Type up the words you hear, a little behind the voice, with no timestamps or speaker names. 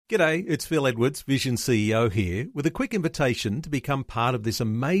G'day, it's Phil Edwards, Vision CEO here, with a quick invitation to become part of this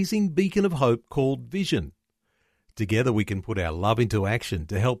amazing beacon of hope called Vision. Together we can put our love into action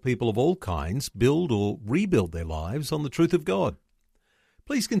to help people of all kinds build or rebuild their lives on the truth of God.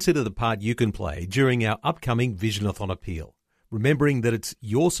 Please consider the part you can play during our upcoming Visionathon appeal, remembering that it's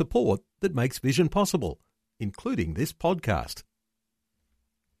your support that makes Vision possible, including this podcast.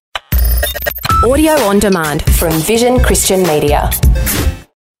 Audio on demand from Vision Christian Media.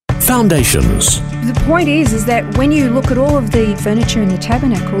 Foundations. The point is that when you look at all of the furniture in the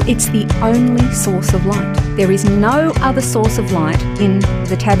tabernacle, it's the only source of light. There is no other source of light in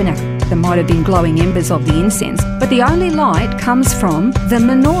the tabernacle. There might have been glowing embers of the incense, but the only light comes from the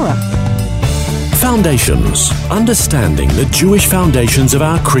menorah. Foundations. Understanding the Jewish foundations of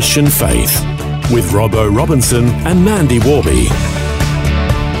our Christian faith. With Robbo Robinson and Mandy Warby.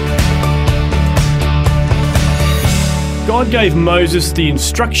 God gave Moses the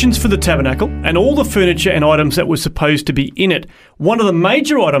instructions for the tabernacle and all the furniture and items that were supposed to be in it. One of the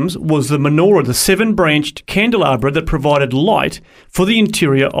major items was the menorah, the 7-branched candelabra that provided light for the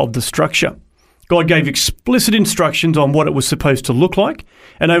interior of the structure. God gave explicit instructions on what it was supposed to look like,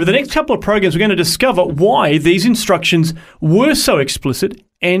 and over the next couple of programs we're going to discover why these instructions were so explicit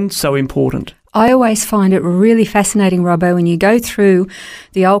and so important. I always find it really fascinating, Robbo, when you go through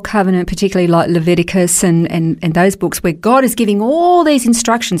the Old Covenant, particularly like Leviticus and those books where God is giving all these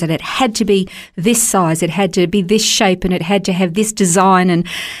instructions, and it had to be this size, it had to be this shape, and it had to have this design, and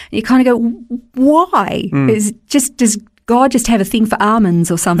you kind of go, why? Does God just have a thing for almonds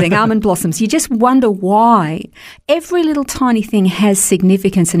or something, almond blossoms? You just wonder why. Every little tiny thing has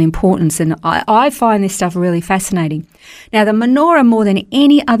significance and importance, and I find this stuff really fascinating. Now, the menorah, more than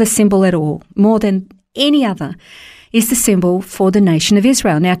any other symbol at all, more than any other, is the symbol for the nation of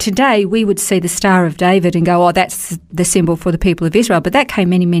Israel. Now, today we would see the Star of David and go, oh, that's the symbol for the people of Israel. But that came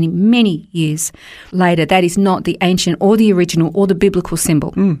many, many, many years later. That is not the ancient or the original or the biblical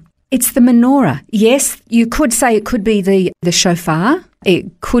symbol. It's the menorah. Yes, you could say it could be the shofar.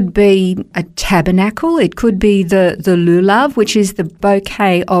 It could be a tabernacle. It could be the lulav, which is the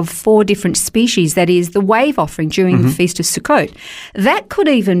bouquet of 4 different species. That is the wave offering during the Feast of Sukkot. That could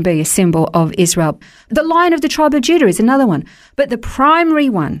even be a symbol of Israel. The Lion of the tribe of Judah is another one. But the primary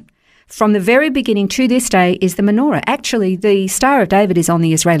one from the very beginning to this day is the menorah. Actually, the Star of David is on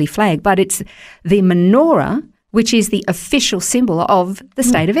the Israeli flag, but it's the menorah which is the official symbol of the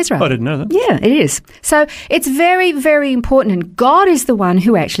state of Israel. I didn't know that. Yeah, it is. So it's very, very important. And God is the one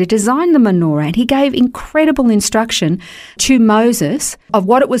who actually designed the menorah, and he gave incredible instruction to Moses of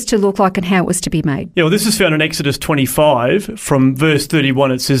what it was to look like and how it was to be made. Yeah, well, this is found in Exodus 25 from verse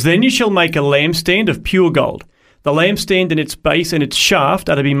 31. It says, "Then you shall make a lampstand of pure gold. The lampstand and its base and its shaft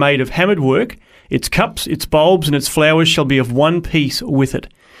are to be made of hammered work. Its cups, its bulbs, and its flowers shall be of one piece with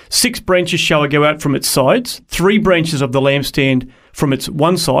it. 6 branches shall go out from its sides, 3 branches of the lampstand from its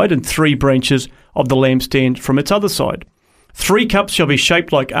one side, and 3 branches of the lampstand from its other side. 3 cups shall be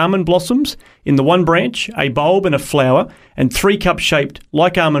shaped like almond blossoms in the one branch, a bulb and a flower, and 3 cups shaped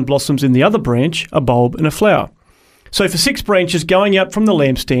like almond blossoms in the other branch, a bulb and a flower. So for 6 branches going out from the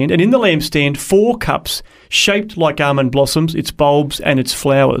lampstand, and in the lampstand 4 cups shaped like almond blossoms, its bulbs and its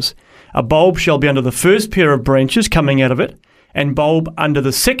flowers. A bulb shall be under the first pair of branches coming out of it, and bulb under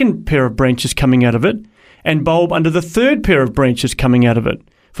the second pair of branches coming out of it, and bulb under the third pair of branches coming out of it,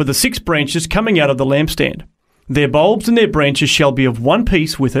 for the 6 branches coming out of the lampstand. Their bulbs and their branches shall be of one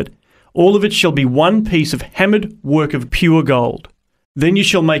piece with it. All of it shall be one piece of hammered work of pure gold. Then you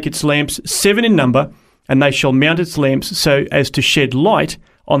shall make its lamps 7 in number, and they shall mount its lamps so as to shed light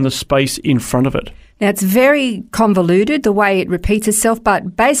on the space in front of it." Now, it's very convoluted, the way it repeats itself,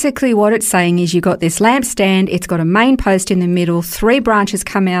 but basically what it's saying is you've got this lampstand, it's got a main post in the middle, 3 branches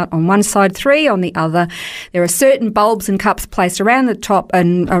come out on one side, 3 on the other. There are certain bulbs and cups placed around the top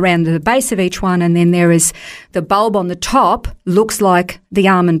and around the base of each one, and then there is the bulb on the top looks like the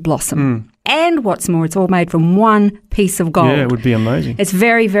almond blossom. And what's more, it's all made from one piece of gold. Yeah, it would be amazing. It's a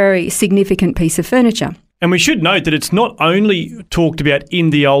very, very significant piece of furniture. And we should note that it's not only talked about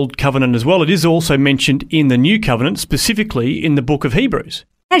in the Old Covenant as well, it is also mentioned in the New Covenant, specifically in the book of Hebrews.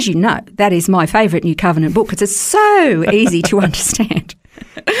 As you know, that is my favourite New Covenant book because it's so easy to understand.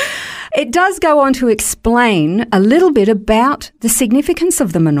 It does go on to explain a little bit about the significance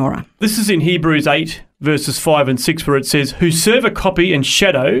of the menorah. This is in Hebrews 8, verses 5 and 6, where it says, "Who serve a copy and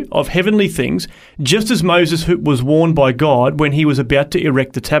shadow of heavenly things, just as Moses was warned by God when he was about to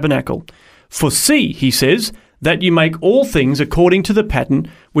erect the tabernacle. For see, he says, that you make all things according to the pattern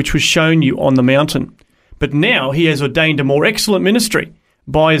which was shown you on the mountain. But now he has ordained a more excellent ministry,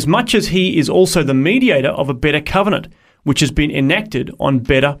 by as much as he is also the mediator of a better covenant, which has been enacted on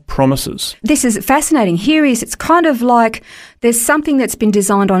better promises. This is fascinating. It's kind of like there's something that's been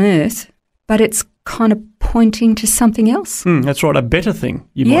designed on earth, but it's kind of pointing to something else. That's right, a better thing,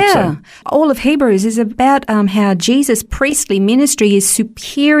 you might say. All of Hebrews is about how Jesus' priestly ministry is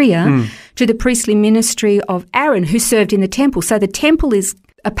superior to the priestly ministry of Aaron, who served in the temple. So the temple is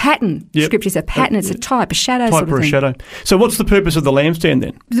a pattern. Yep. Scripture's a pattern. It's a type, a shadow Type sort of or a thing. shadow. So what's the purpose of the lampstand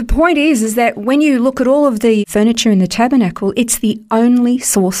then? The point is that when you look at all of the furniture in the tabernacle, it's the only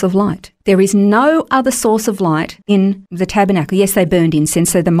source of light. There is no other source of light in the tabernacle. Yes, they burned incense,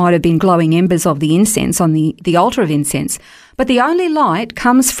 so there might have been glowing embers of the incense on the altar of incense. But the only light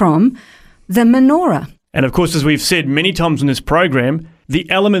comes from the menorah. And of course, as we've said many times in this program, the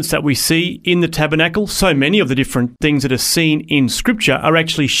elements that we see in the tabernacle, so many of the different things that are seen in Scripture, are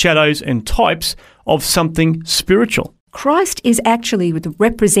actually shadows and types of something spiritual. Christ is actually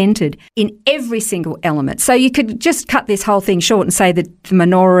represented in every single element. So you could just cut this whole thing short and say that the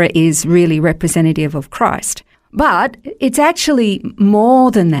menorah is really representative of Christ. But it's actually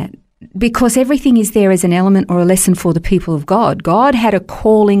more than that, because everything is there as an element or a lesson for the people of God. God had a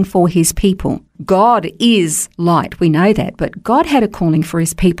calling for his people. God is light, we know that, but God had a calling for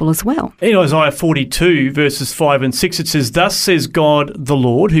his people as well. In Isaiah 42, verses 5 and 6, it says, "Thus says God the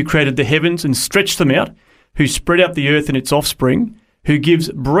Lord, who created the heavens and stretched them out, who spread out the earth and its offspring, who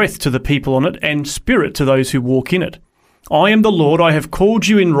gives breath to the people on it and spirit to those who walk in it. I am the Lord, I have called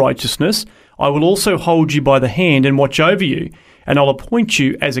you in righteousness. I will also hold you by the hand and watch over you, and I'll appoint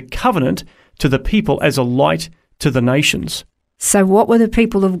you as a covenant to the people, as a light to the nations." So what were the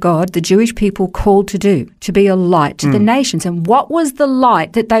people of God, the Jewish people, called to do? To be a light to the nations. And what was the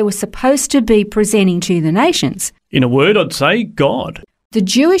light that they were supposed to be presenting to the nations? In a word, I'd say God. The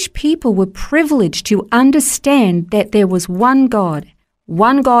Jewish people were privileged to understand that there was one God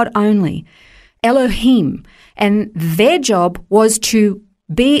only, Elohim, and their job was to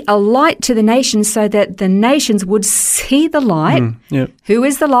be a light to the nations so that the nations would see the light. Who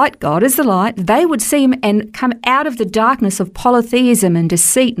is the light? God is the light. They would see him and come out of the darkness of polytheism and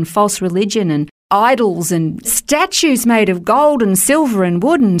deceit and false religion and idols and statues made of gold and silver and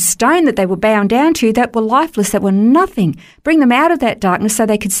wood and stone that they were bound down to, that were lifeless, that were nothing. Bring them out of that darkness so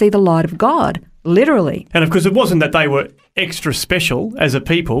they could see the light of God, literally. And of course, it wasn't that they were extra special as a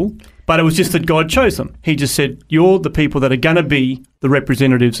people, but it was just that God chose them. He just said, you're the people that are going to be the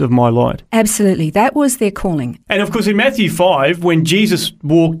representatives of my light. Absolutely. That was their calling. And of course, in Matthew 5, when Jesus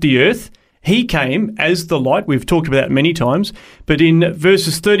walked the earth, he came as the light. We've talked about that many times. But in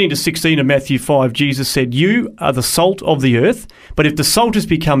verses 13 to 16 of Matthew 5, Jesus said, "You are the salt of the earth, but if the salt has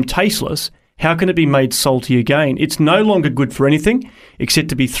become tasteless, how can it be made salty again? It's no longer good for anything except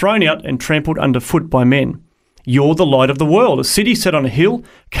to be thrown out and trampled underfoot by men. You're the light of the world. A city set on a hill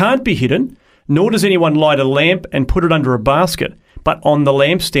can't be hidden, nor does anyone light a lamp and put it under a basket, but on the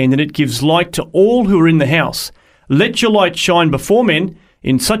lampstand, and it gives light to all who are in the house. Let your light shine before men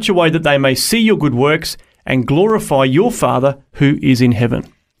in such a way that they may see your good works and glorify your Father who is in heaven."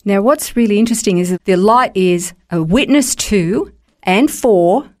 Now, what's really interesting is that the light is a witness to and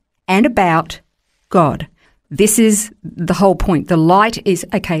for and about God. This is the whole point. The light is,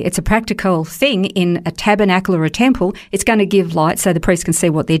 it's a practical thing in a tabernacle or a temple. It's going to give light so the priest can see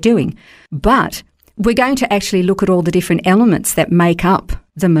what they're doing. But we're going to actually look at all the different elements that make up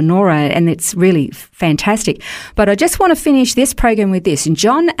the menorah, and it's really fantastic. But I just want to finish this program with this. In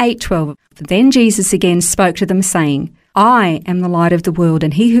John 8:12, then Jesus again spoke to them, saying, "I am the light of the world,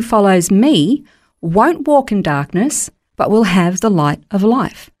 and he who follows me won't walk in darkness, but will have the light of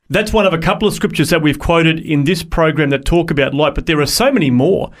life." That's one of a couple of scriptures that we've quoted in this program that talk about light, but there are so many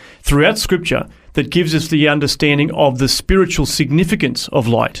more throughout Scripture that gives us the understanding of the spiritual significance of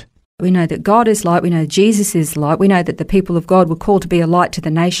light. We know that God is light. We know Jesus is light. We know that the people of God were called to be a light to the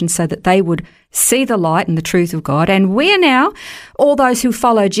nations so that they would see the light and the truth of God. And we are now, all those who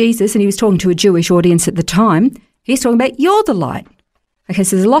follow Jesus, and he was talking to a Jewish audience at the time, he's talking about, you're the light. Okay,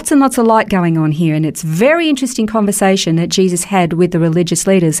 so there's lots and lots of light going on here, and it's very interesting conversation that Jesus had with the religious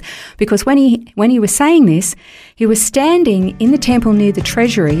leaders, because when he was saying this, he was standing in the temple near the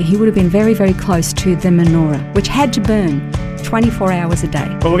treasury. He would have been very, very close to the menorah, which had to burn 24 hours a day.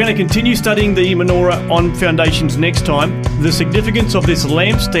 Well, we're going to continue studying the menorah on Foundations next time, the significance of this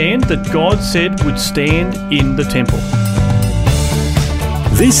lampstand that God said would stand in the temple.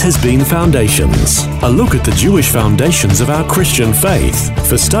 This has been Foundations, a look at the Jewish foundations of our Christian faith.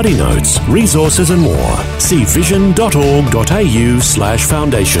 For study notes, resources and more, see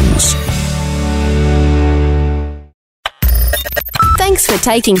vision.org.au/foundations. Thanks for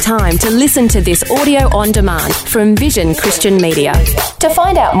taking time to listen to this audio on demand from Vision Christian Media. To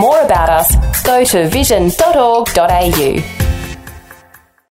find out more about us, go to vision.org.au.